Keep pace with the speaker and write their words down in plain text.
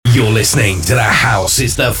You're listening to the House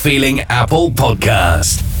is the Feeling Apple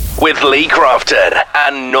podcast with Lee Grafton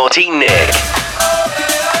and Naughty Nick.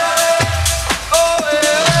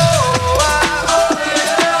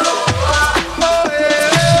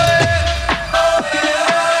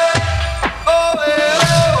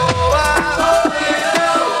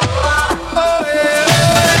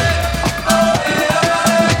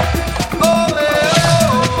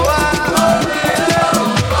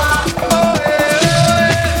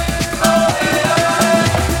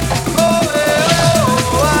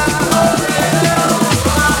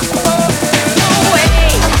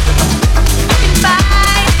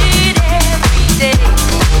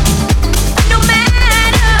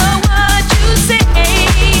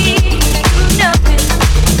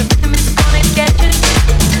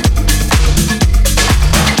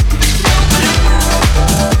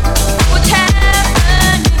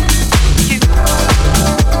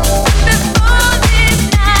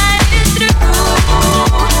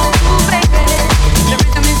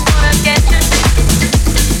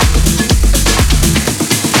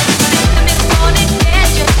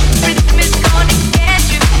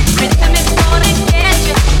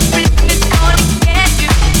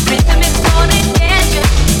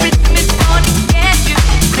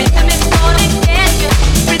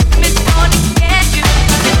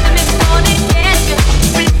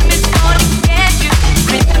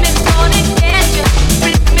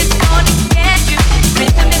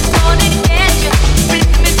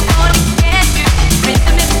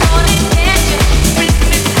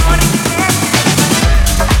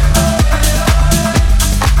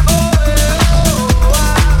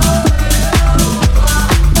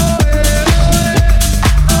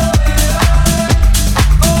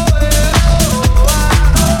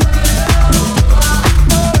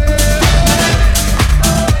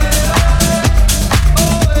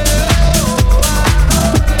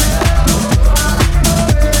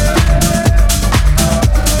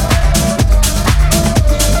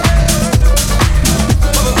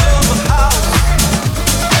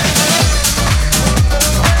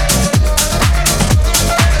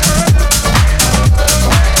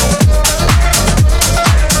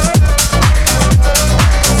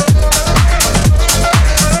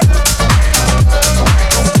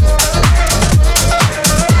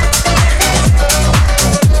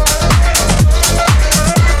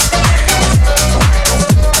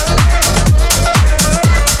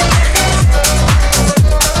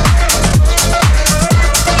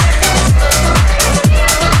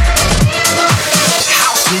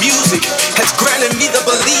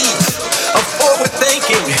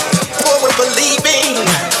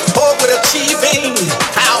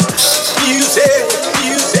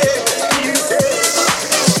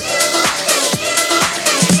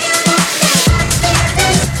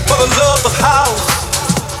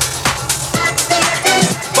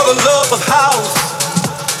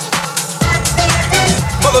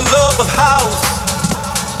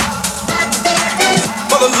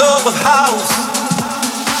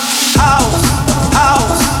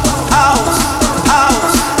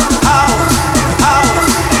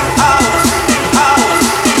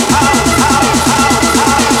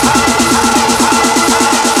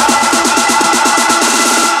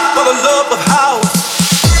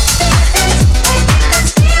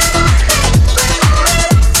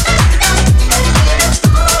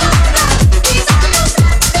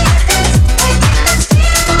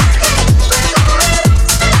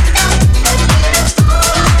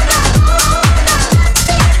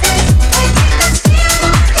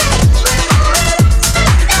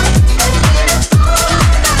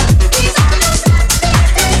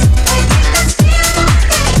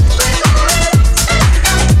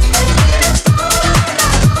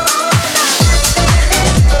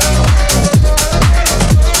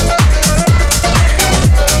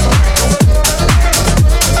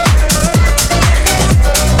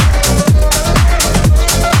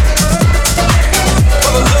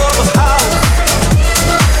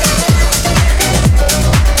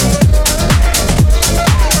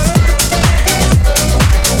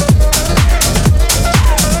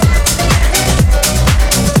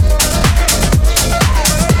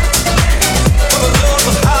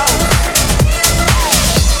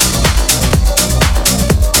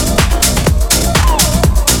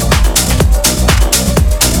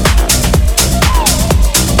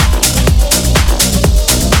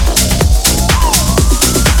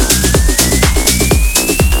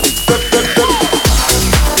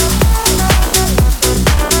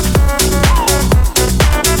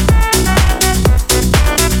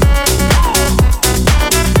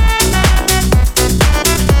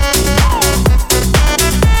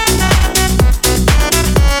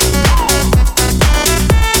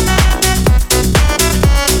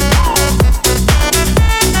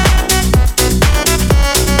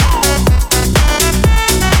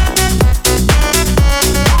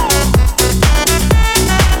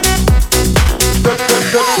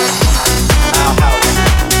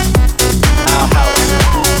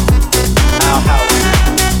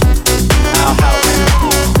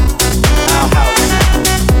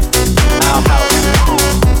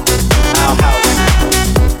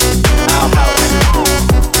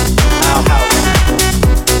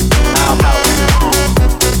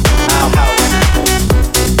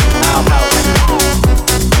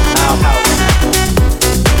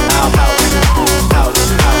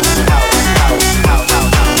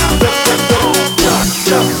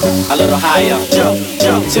 a little higher,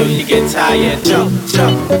 jump till you get tired, jump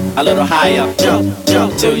a little higher,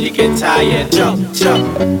 jump till you get tired, jump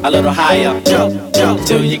a little higher, jump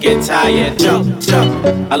till you get tired, jump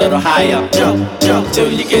a little higher, jump till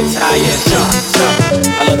you get tired, jump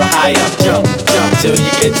a little higher, jump till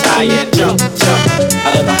you get tired, jump a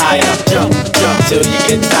little higher, jump till you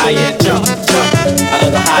get tired, jump a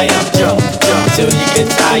little higher, jump till you get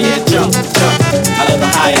tired, jump a little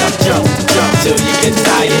higher, jump till you get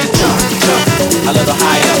tired, jump a little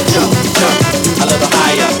higher, jump a little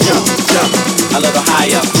higher, jump a little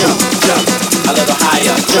higher, jump a little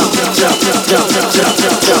higher, jump a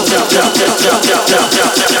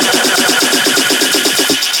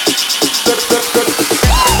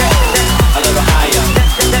little higher,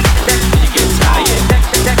 you get tired,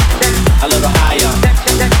 a little higher,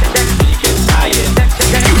 you get tired.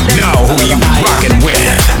 You know who you rockin' with,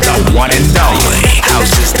 the one and only.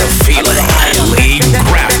 House is the feeling. Lee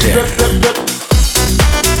Grafton.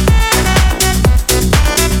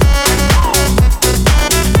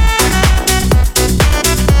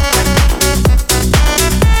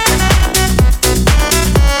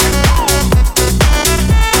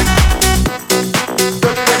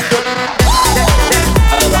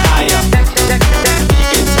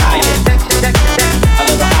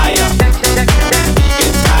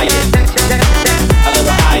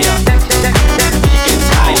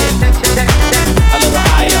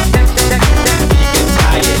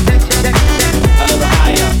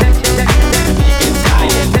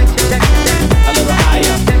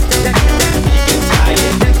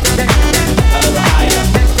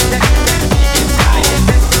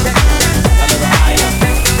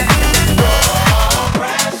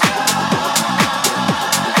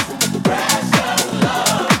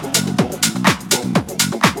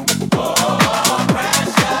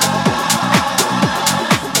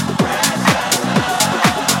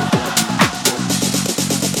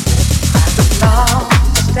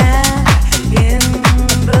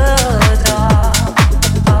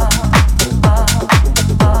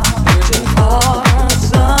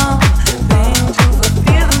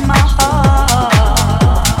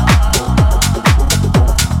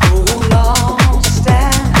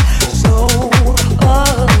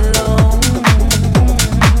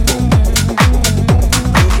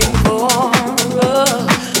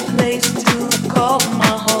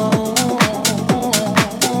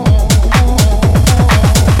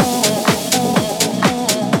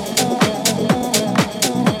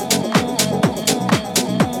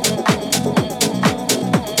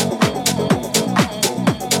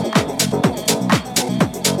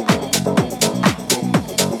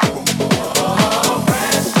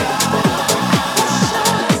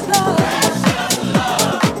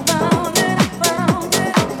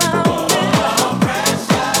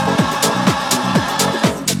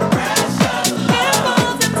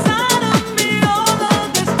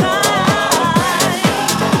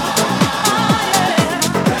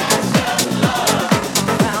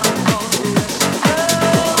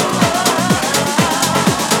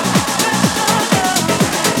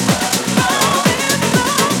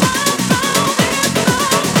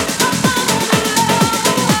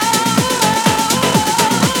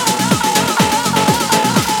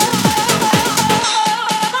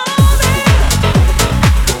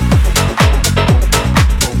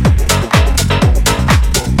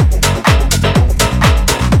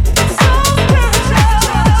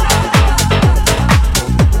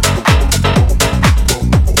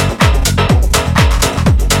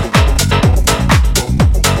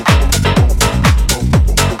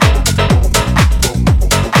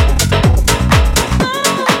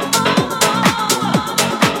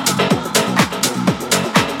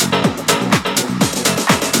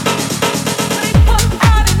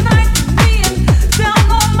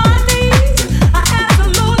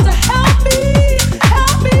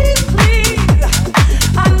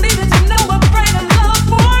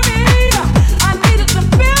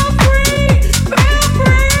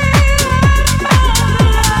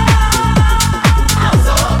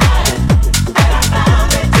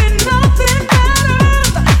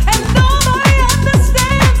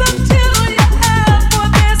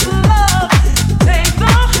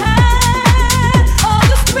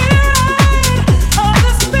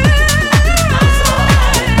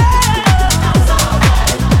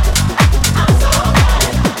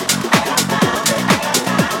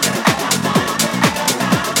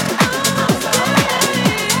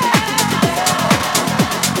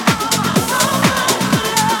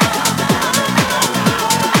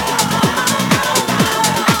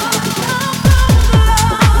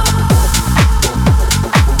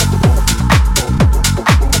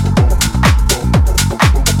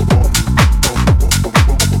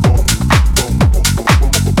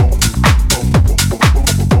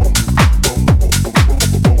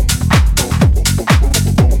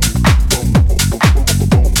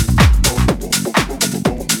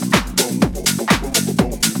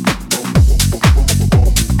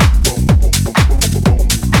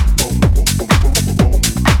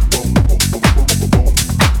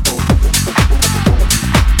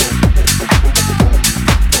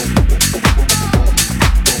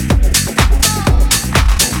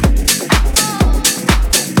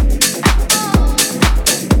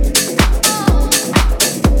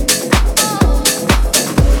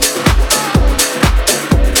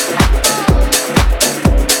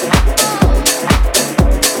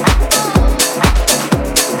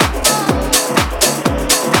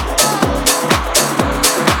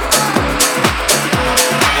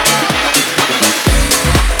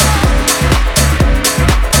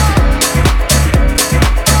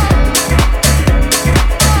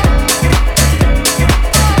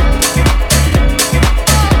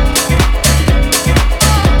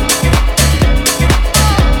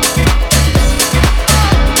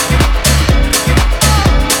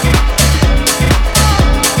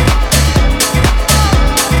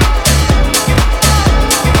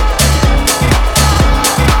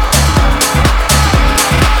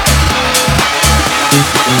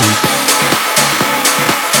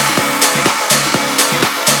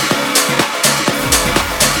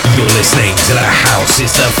 to the House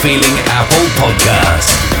is the Feeling Apple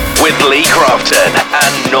podcast with Lee Grafton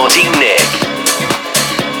and Naughty Nick.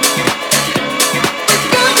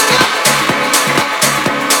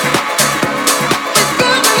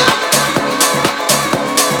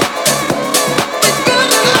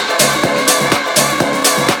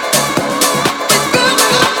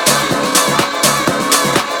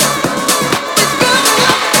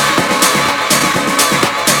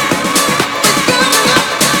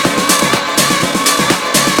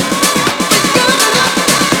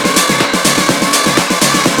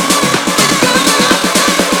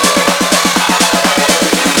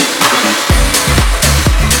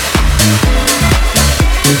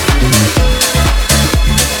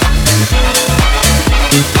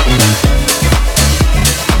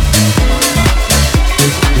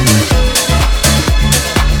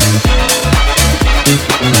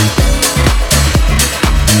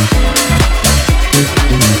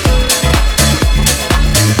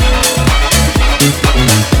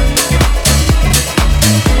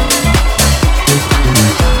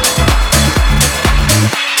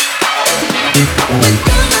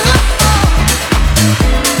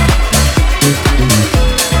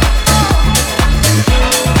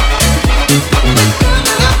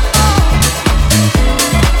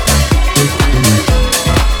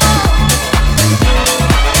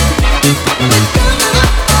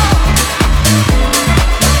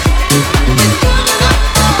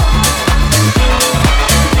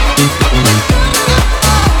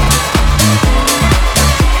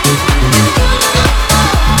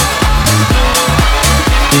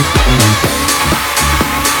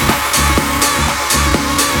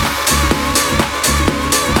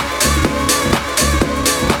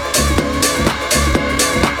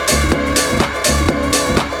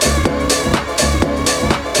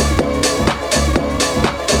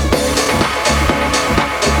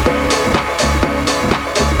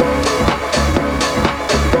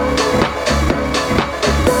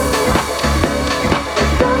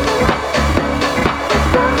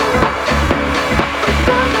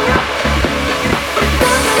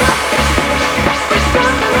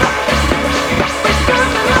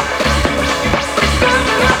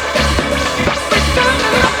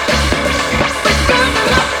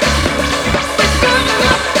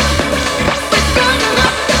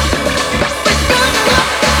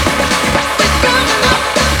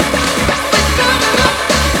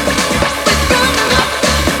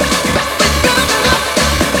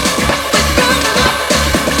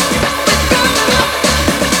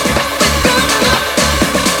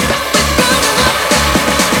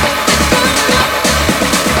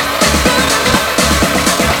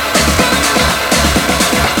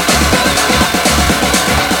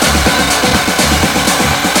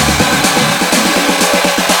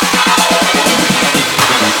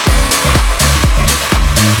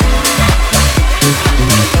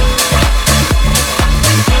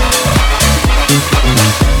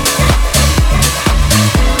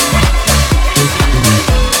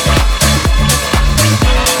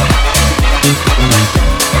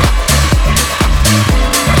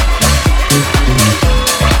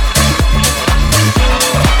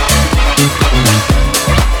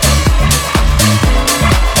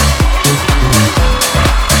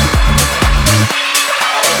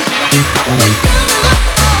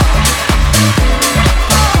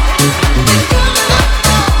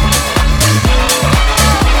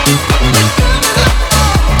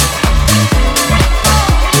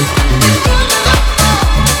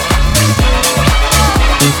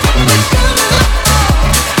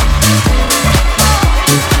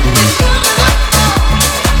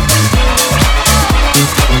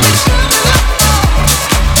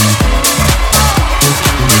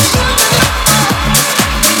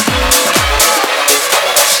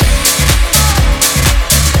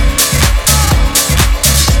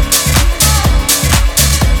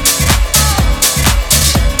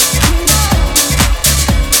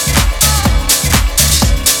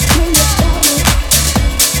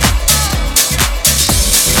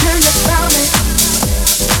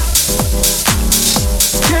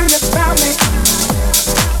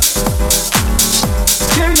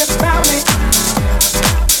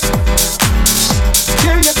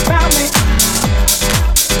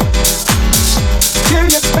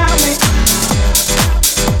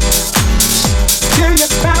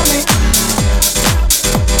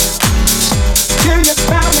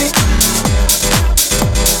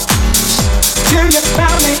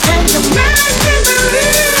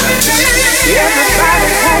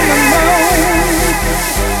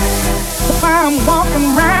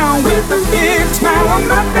 on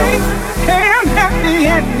my face. Hey, I'm happy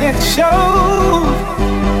and it shows.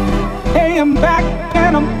 Hey, I'm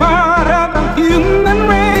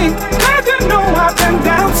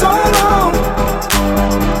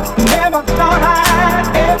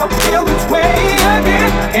ever feel this way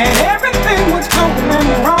again. And everything was going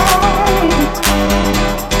wrong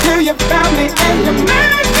till you found me and you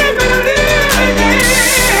made me believe again.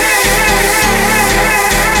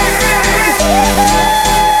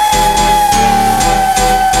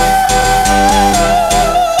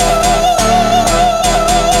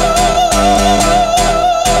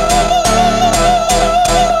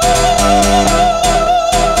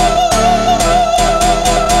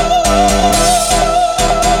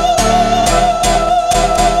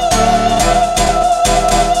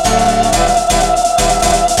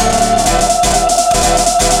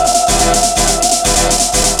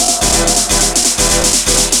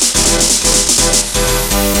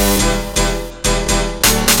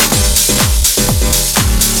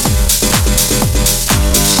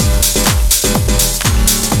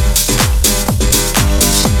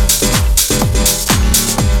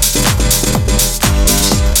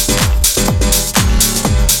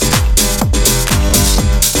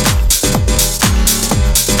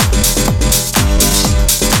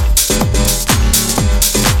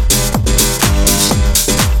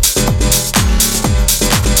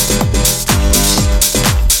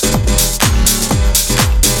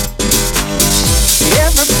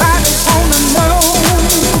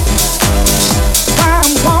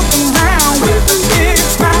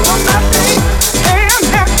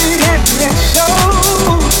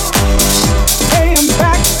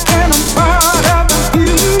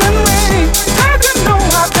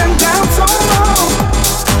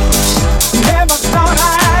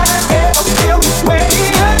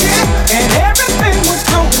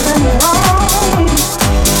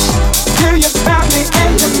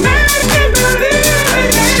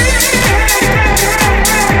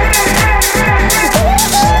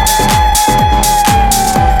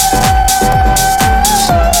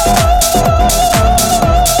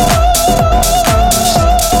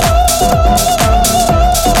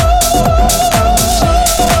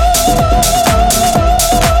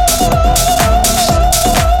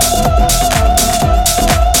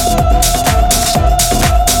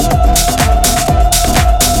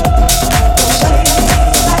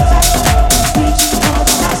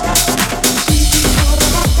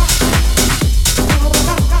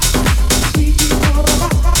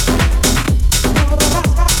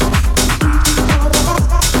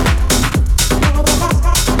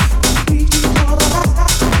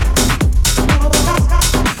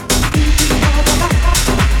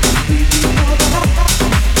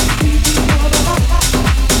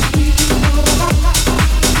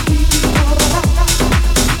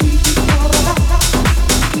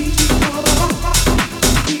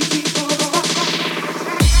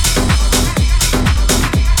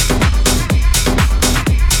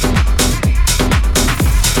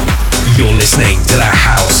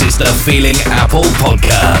 Feeling Apple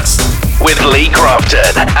podcast with Lee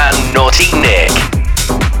Grafton and Naughty Nick.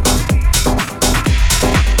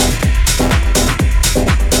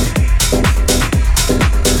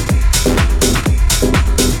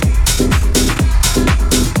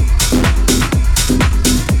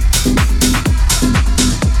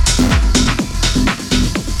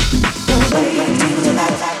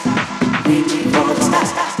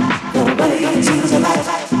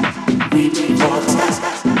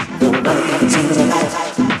 To the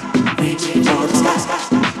light, reaching for the sky,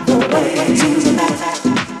 the way to the light.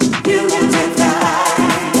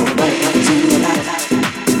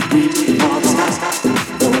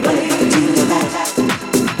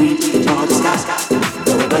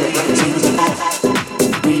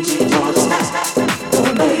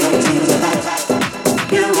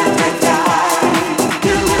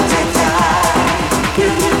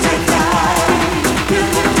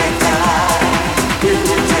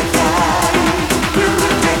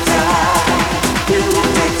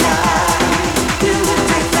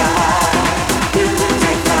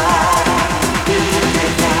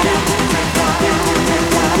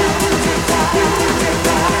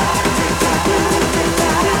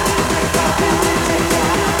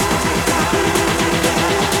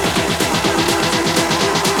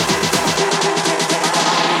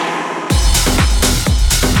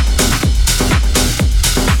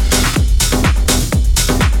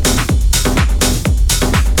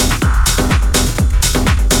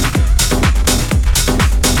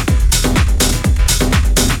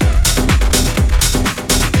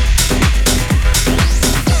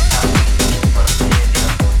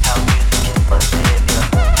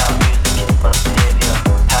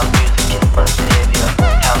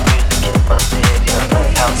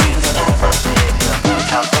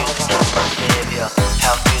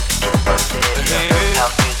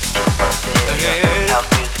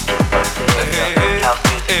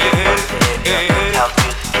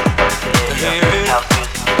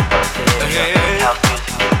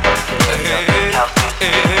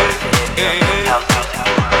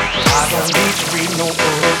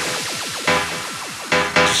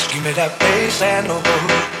 that bass and the hood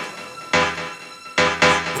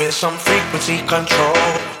with some frequency control.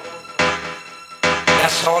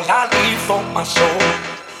 That's all I need for my soul.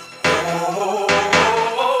 Oh,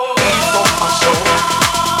 need for my soul.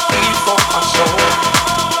 Need for my soul.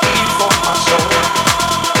 Need for my soul.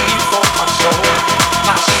 Need for my soul.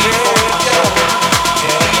 My Savior.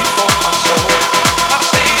 Yeah, need for my soul. My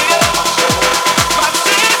Savior. My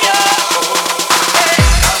Savior.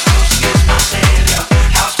 House music is my Savior.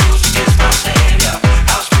 House music is my Savior.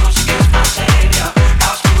 House music is my Savior.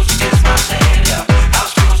 House music is my Savior.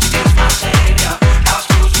 House music is my Savior. House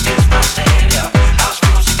music is my Savior. House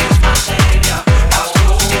music is my Savior. House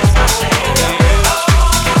music is my Savior.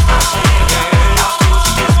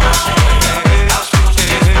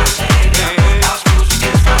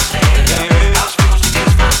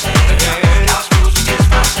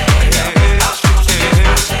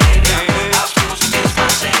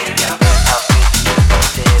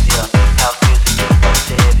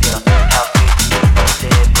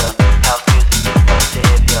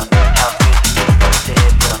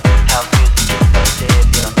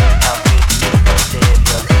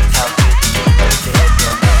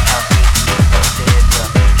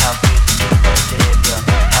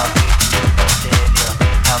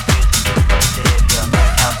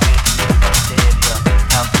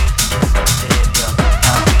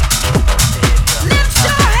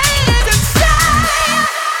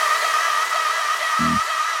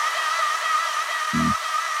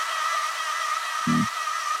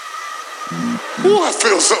 Ooh, I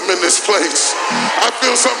feel something in this place. I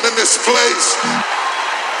feel something in this place.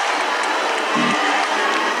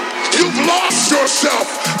 You've lost yourself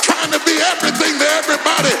trying to be everything to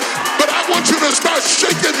everybody, but I want you to start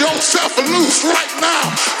shaking yourself loose right now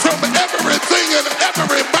from everything and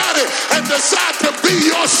everybody and decide to be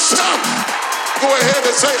yourself. Go ahead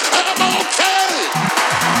and say, I'm okay.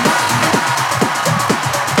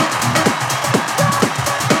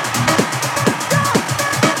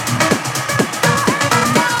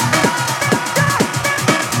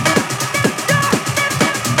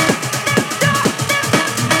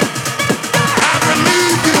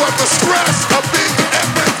 The stress of being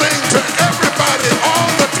everything to everybody all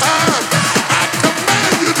the time. I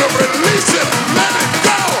command you to release it, let it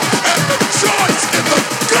go, and rejoice in the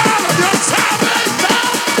God of your salvation.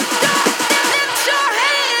 Lift your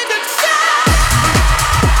hand and shout.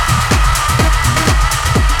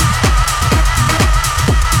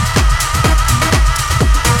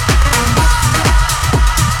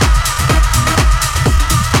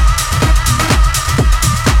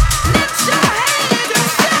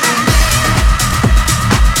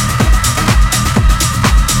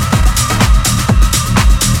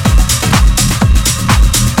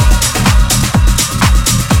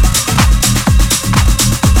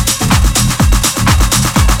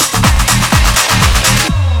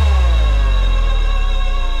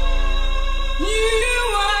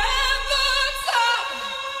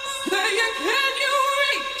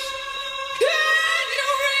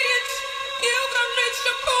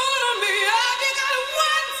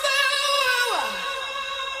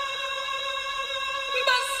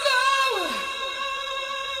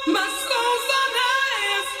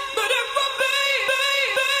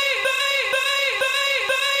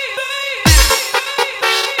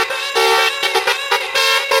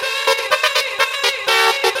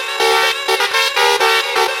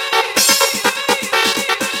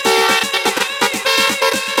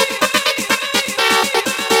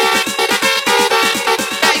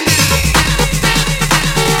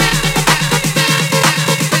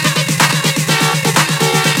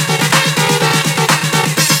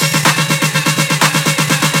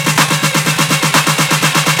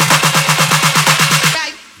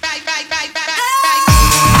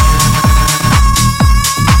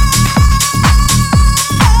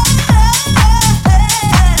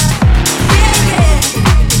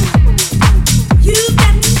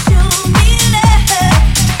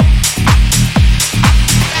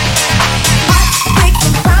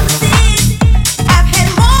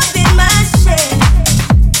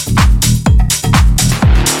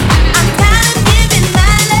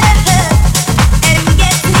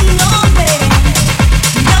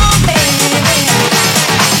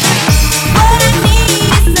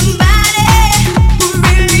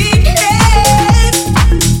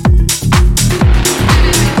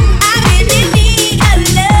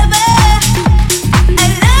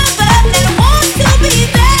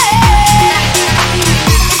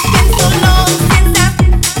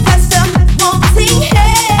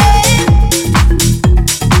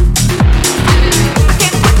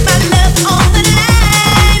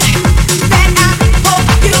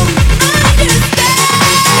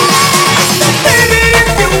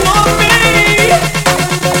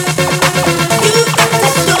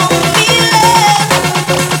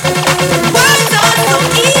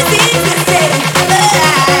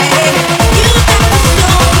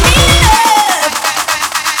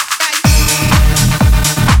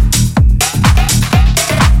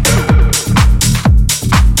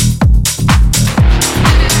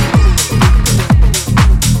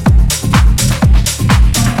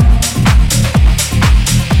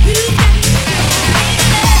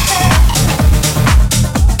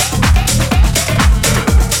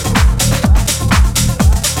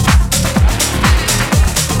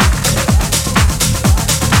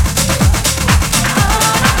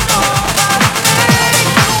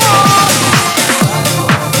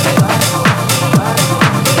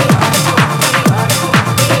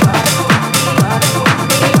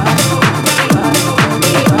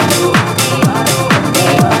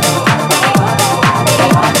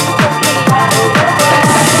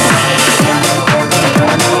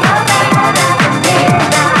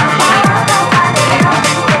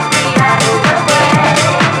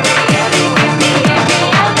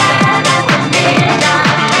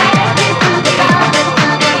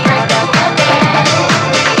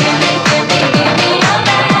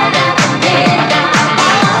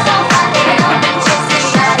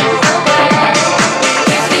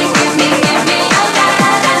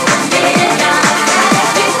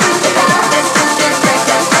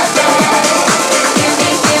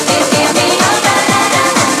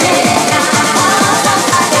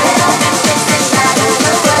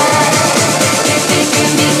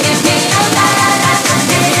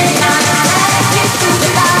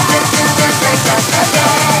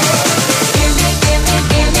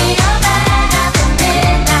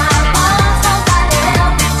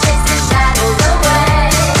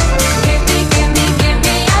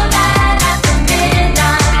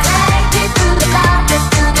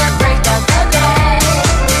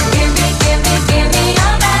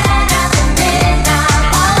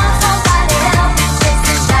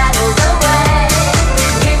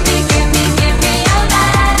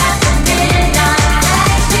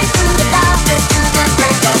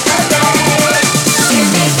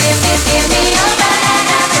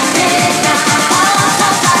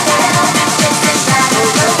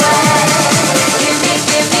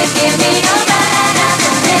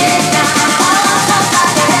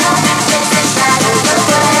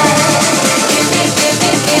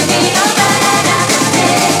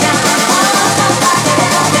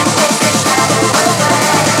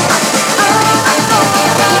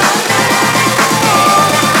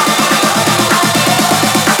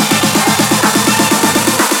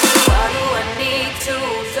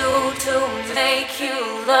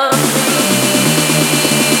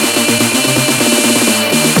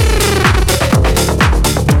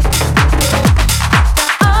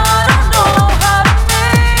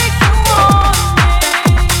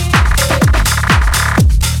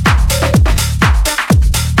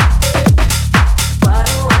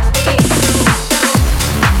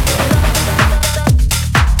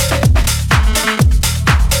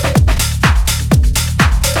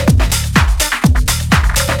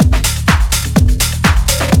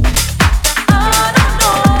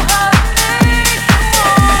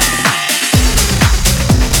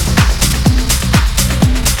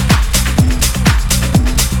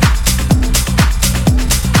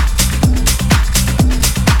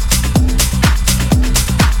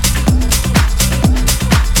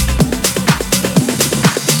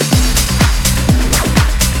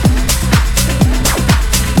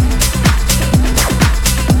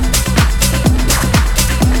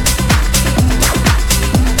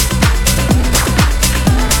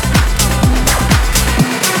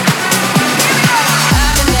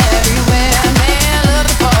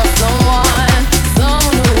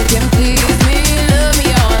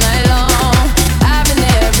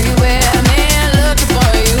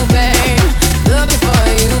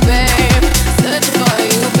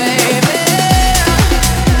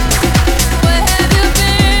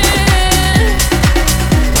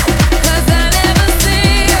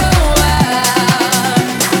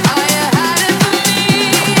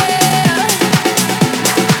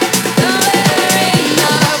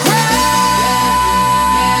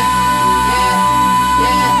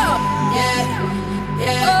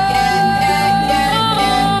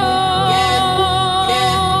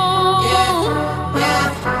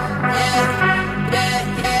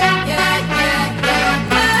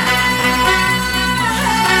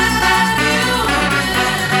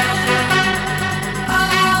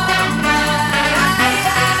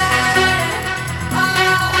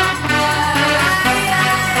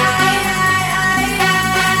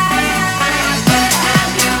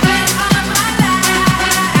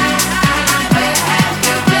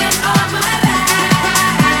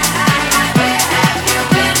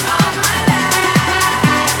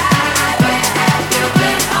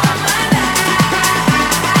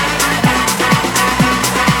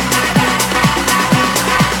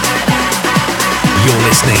 You're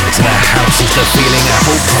listening to the House is the Feeling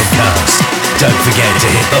Apple podcast. Don't forget to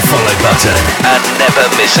hit the follow button and never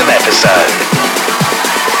miss an episode.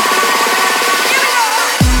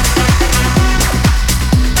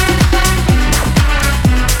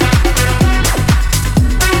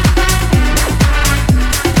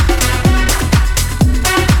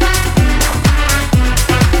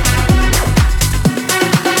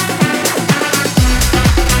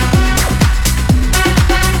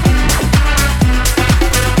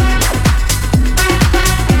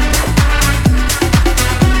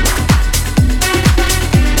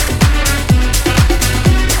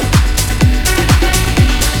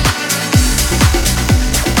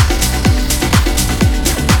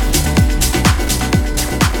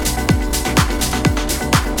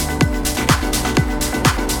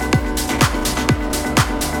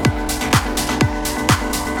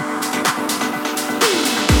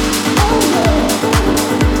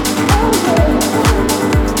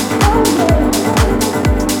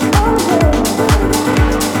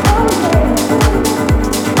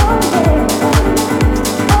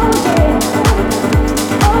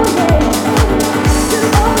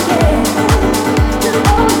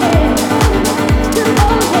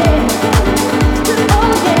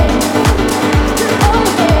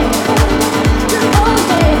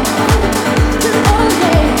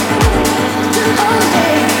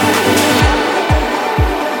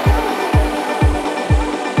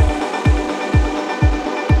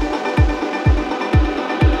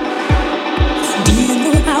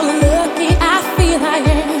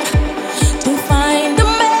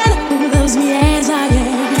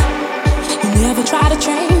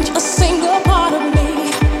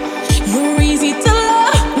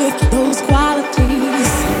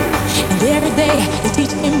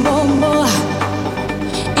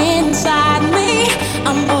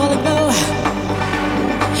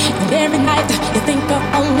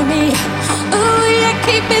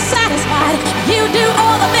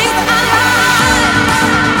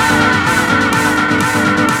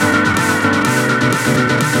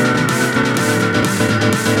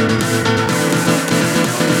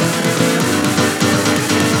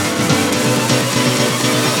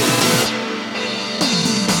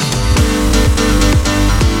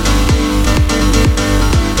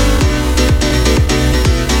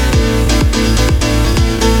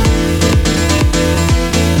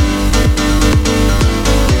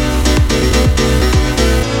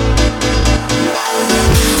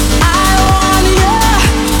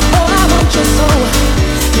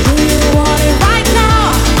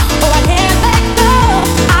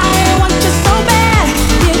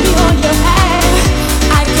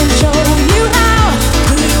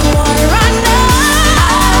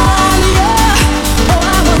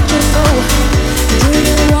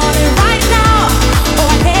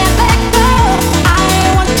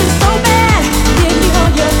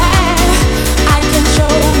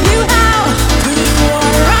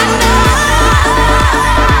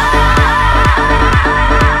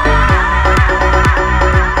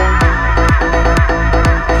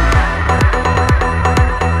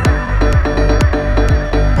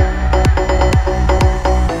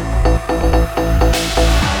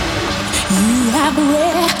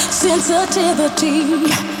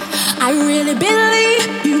 I really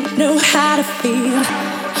believe you know how to feel.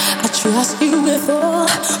 I trust you with all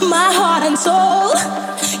my heart and soul.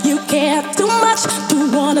 You care too much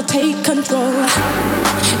to wanna take control.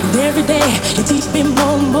 And every day you teach me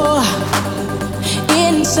more and more.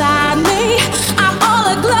 Inside me, I'm all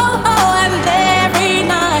aglow. And every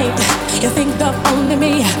night you think of only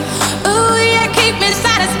me. Ooh, you keep me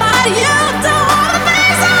satisfied. You do all the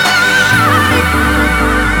things I like.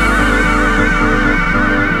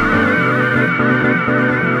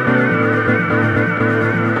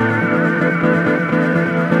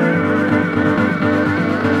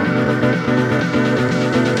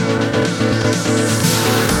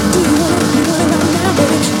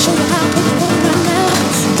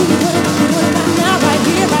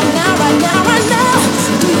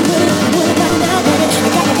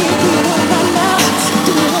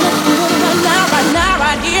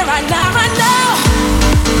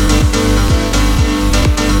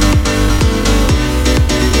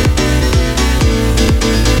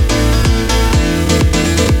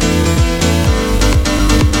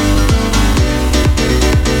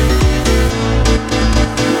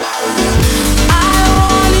 I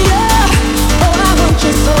want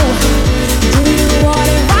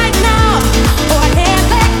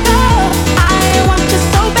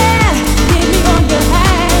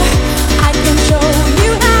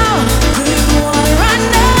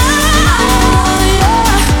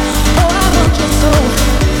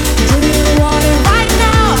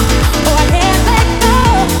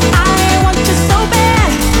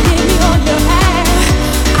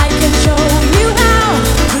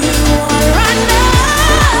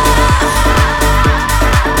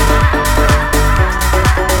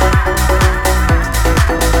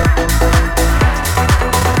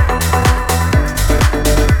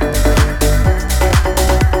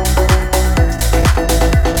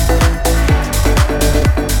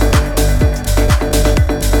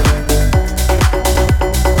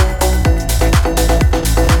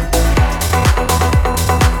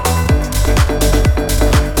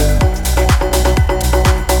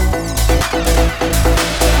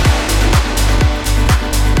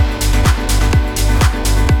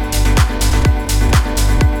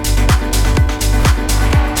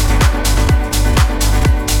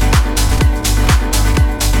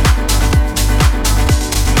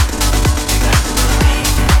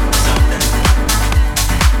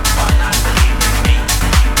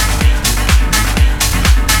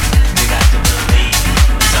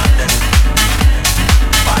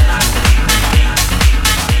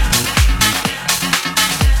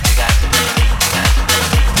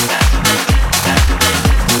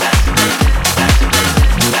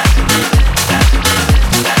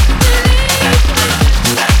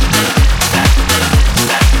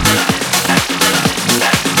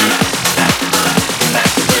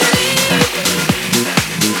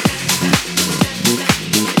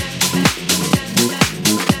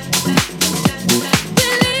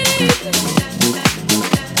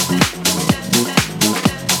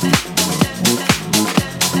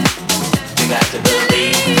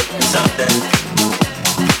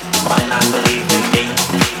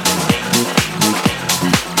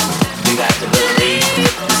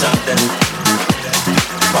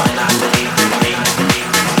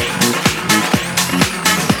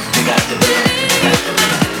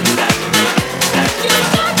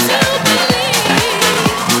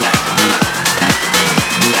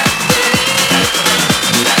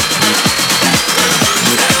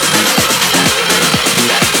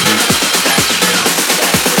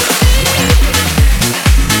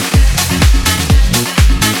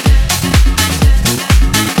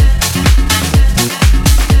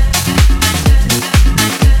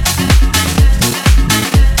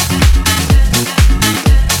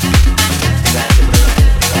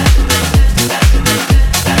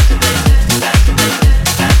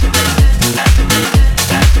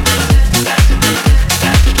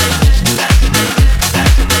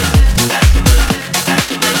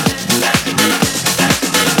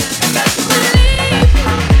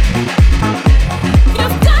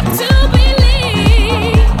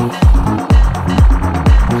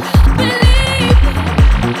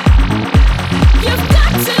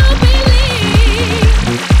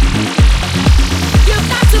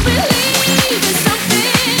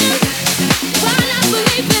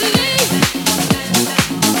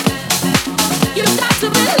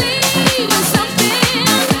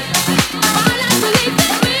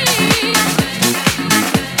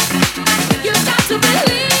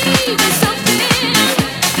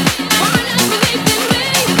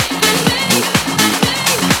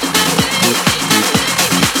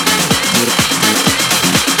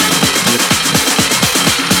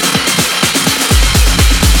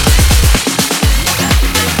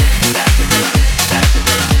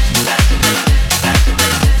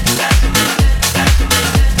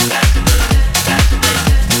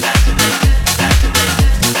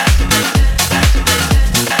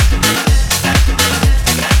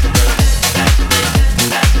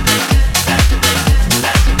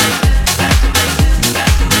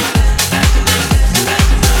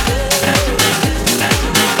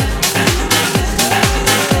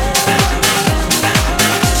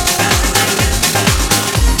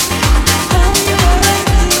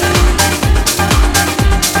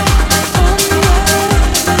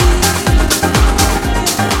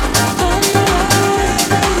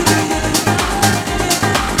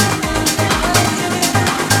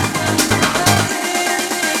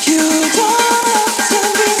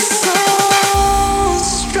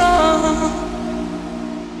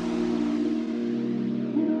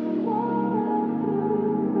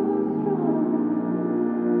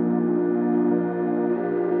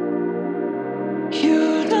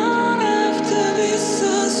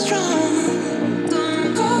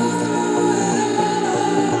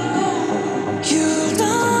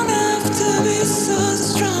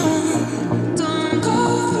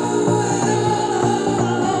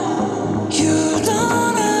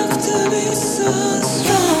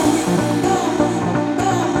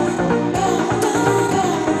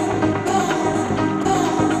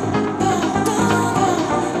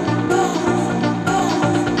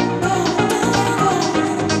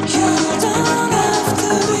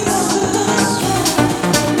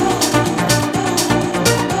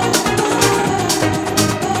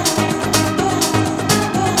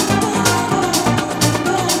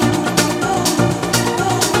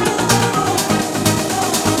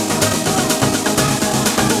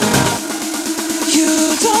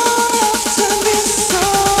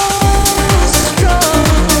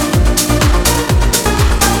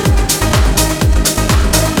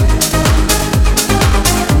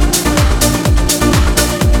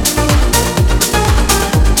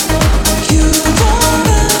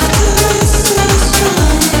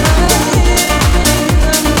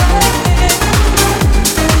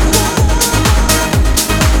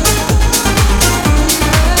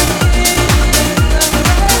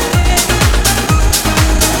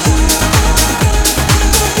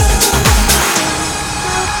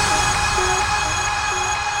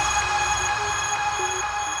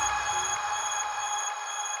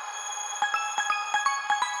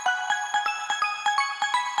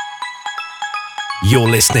You're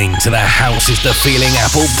listening to the House is the Feeling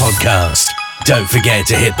Apple podcast. Don't forget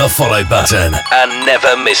to hit the follow button and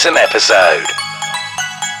never miss an episode.